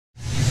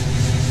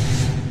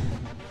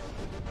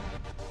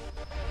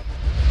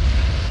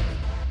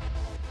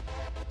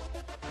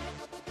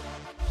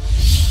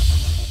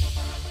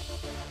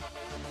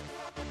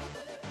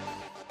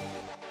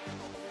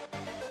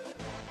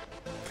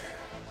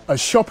As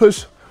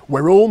shoppers,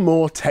 we're all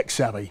more tech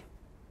savvy.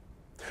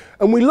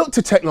 And we look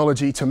to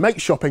technology to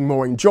make shopping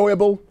more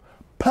enjoyable,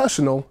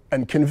 personal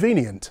and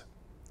convenient.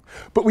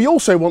 But we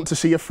also want to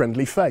see a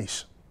friendly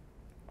face.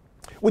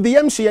 With the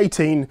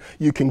MC18,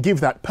 you can give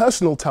that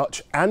personal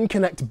touch and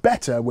connect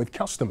better with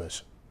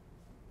customers.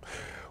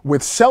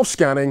 With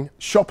self-scanning,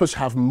 shoppers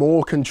have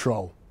more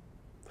control.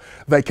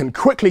 They can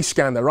quickly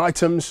scan their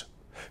items,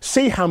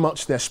 see how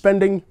much they're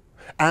spending,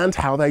 and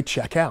how they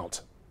check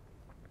out.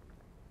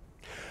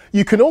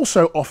 You can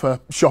also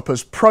offer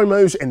shoppers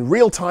promos in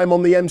real time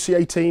on the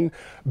MC18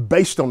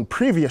 based on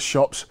previous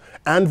shops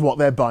and what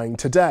they're buying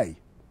today.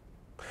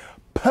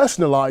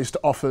 Personalised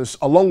offers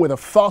along with a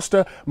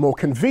faster, more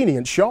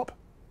convenient shop,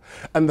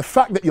 and the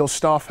fact that your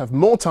staff have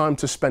more time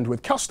to spend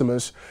with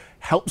customers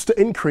helps to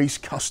increase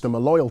customer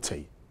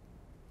loyalty.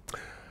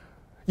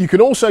 You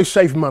can also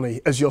save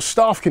money as your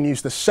staff can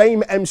use the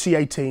same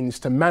MC18s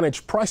to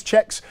manage price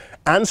checks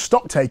and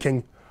stock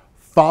taking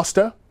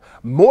faster,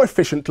 more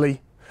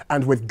efficiently,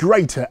 and with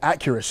greater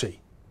accuracy.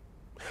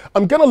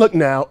 I'm going to look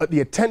now at the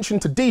attention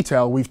to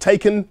detail we've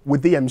taken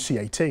with the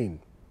MC18.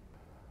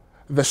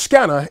 The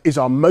scanner is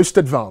our most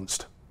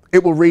advanced.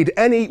 It will read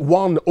any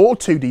 1 or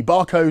 2D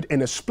barcode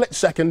in a split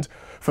second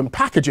from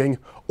packaging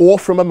or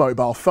from a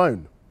mobile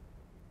phone.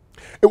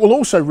 It will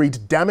also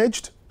read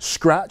damaged,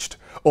 scratched,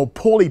 or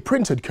poorly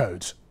printed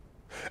codes.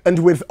 And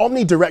with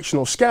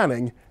omnidirectional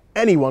scanning,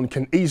 anyone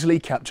can easily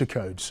capture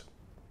codes.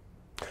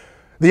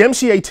 The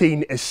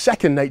MC18 is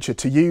second nature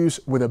to use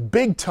with a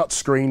big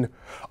touchscreen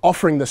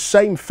offering the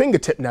same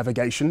fingertip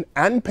navigation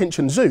and pinch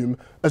and zoom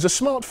as a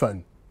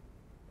smartphone.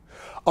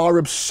 Our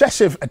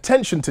obsessive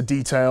attention to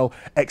detail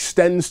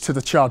extends to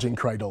the charging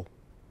cradle.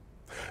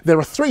 There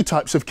are 3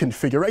 types of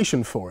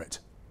configuration for it.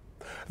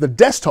 The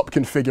desktop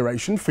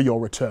configuration for your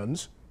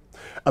returns,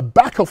 a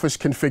back office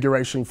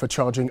configuration for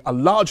charging a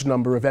large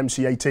number of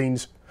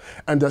MC18s,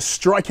 and a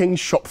striking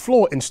shop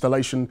floor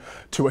installation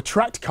to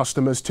attract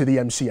customers to the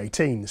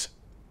MC18s.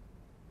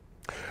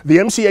 The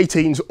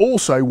MC18s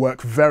also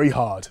work very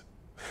hard.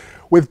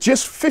 With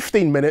just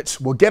 15 minutes,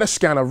 we'll get a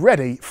scanner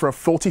ready for a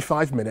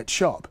 45-minute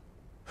shop.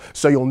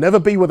 So you'll never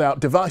be without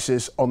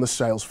devices on the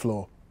sales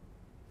floor.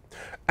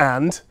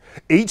 And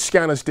each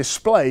scanner's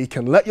display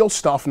can let your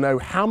staff know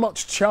how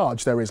much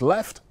charge there is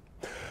left,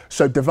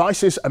 so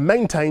devices are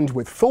maintained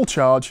with full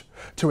charge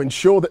to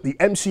ensure that the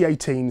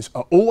MC18s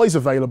are always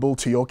available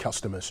to your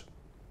customers.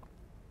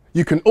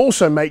 You can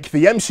also make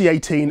the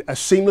MC18 a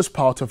seamless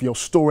part of your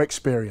store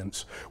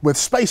experience, with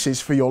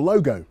spaces for your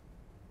logo.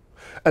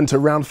 And to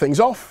round things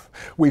off,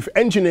 we've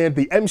engineered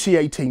the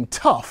MC18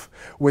 Tough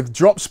with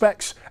drop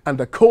specs and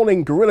a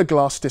Corning Gorilla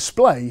Glass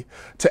display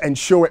to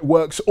ensure it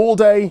works all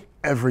day,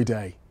 every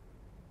day.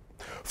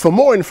 For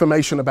more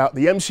information about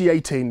the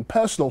MC18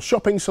 personal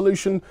shopping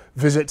solution,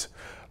 visit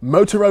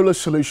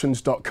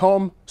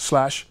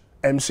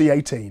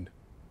motorolasolutions.com/MC18.